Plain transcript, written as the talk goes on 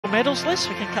medals list.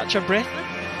 We can catch our breath.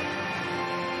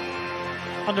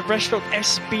 100 breaststroke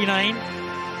SB9.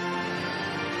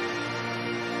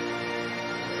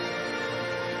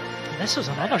 And this was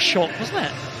another shock, wasn't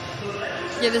it?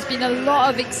 Yeah, there's been a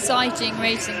lot of exciting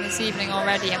racing this evening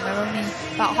already, and we're only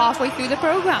about halfway through the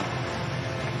programme.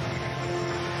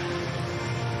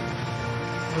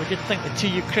 We did think the two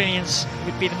Ukrainians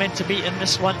would be the men to beat in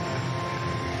this one.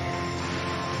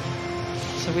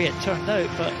 That's the way it turned out,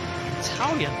 but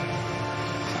Italian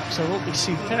is absolutely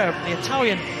superb. The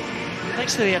Italian,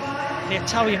 next to the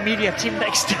Italian media team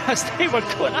next to us, they were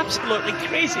going absolutely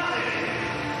crazy.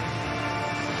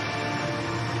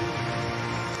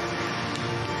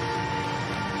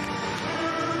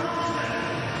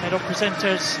 Medal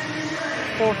presenters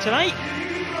for tonight.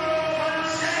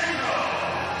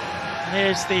 And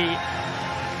there's the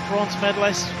bronze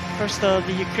medalist, first of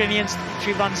the Ukrainians,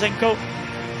 Dmytro VANZENKO.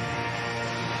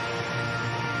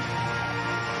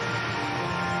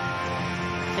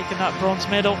 Taking that bronze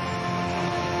medal.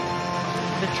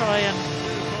 They try and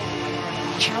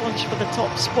challenge for the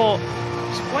top spot. It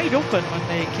was wide open when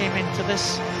they came into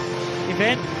this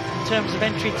event in terms of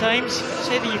entry times. I'd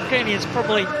say the Ukrainians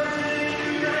probably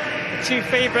the two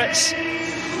favourites.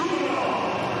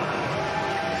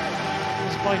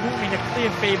 Was by no means a clear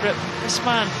favourite. This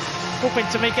man hoping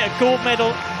to make it a gold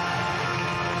medal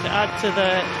to add to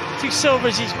the two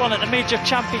silvers he's won at the major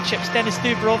championships.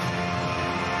 DUBROV,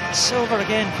 silver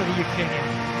again for the Ukrainian.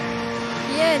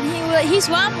 Yeah, and he's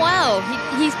swam well.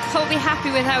 He's probably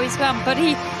happy with how he swam, but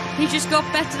he just got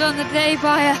bettered on the day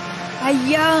by a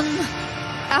young,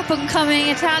 up-and-coming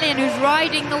Italian who's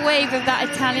riding the wave of that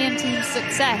Italian team's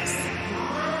success.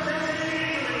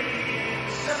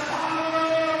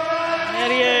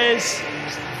 There he is,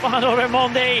 Stefano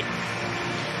RAIMONDI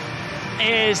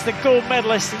is the gold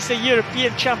medalist. He's the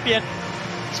European champion.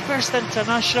 His first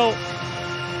international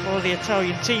for the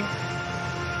Italian team.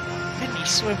 Didn't he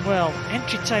swim well?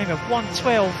 Entry time of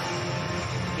 1:12.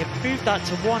 He improved that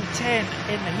to 1:10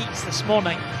 in the heats this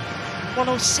morning.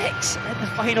 1:06 in the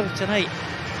final tonight.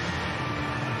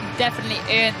 He definitely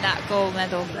earned that gold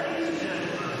medal.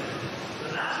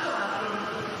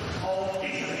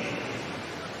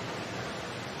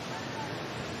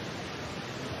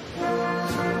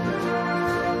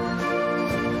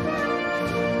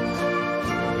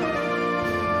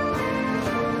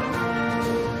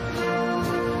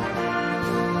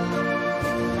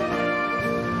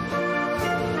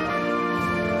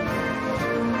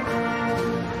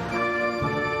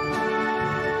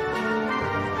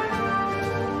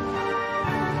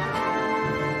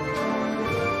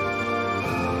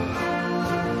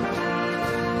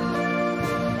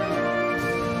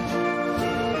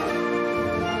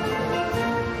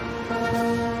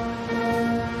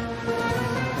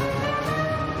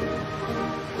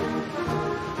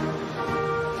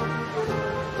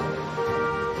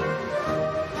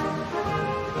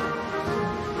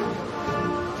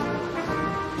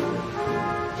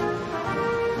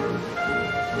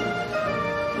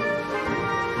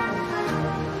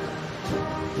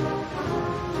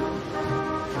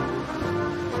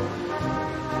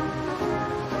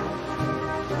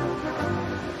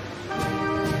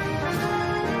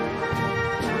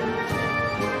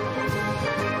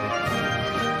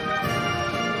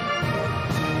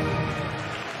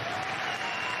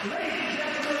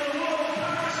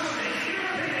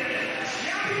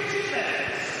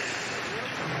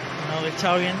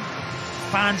 Italian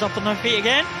fans up on their feet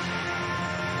again.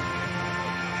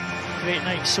 Great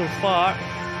night so far.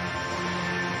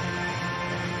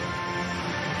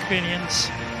 Ukrainians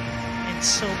in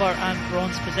silver and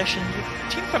bronze position. The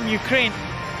team from Ukraine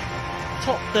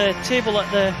topped the table at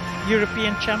the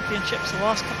European Championships the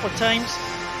last couple of times.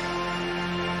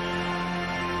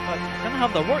 But going to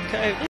have their work cut out.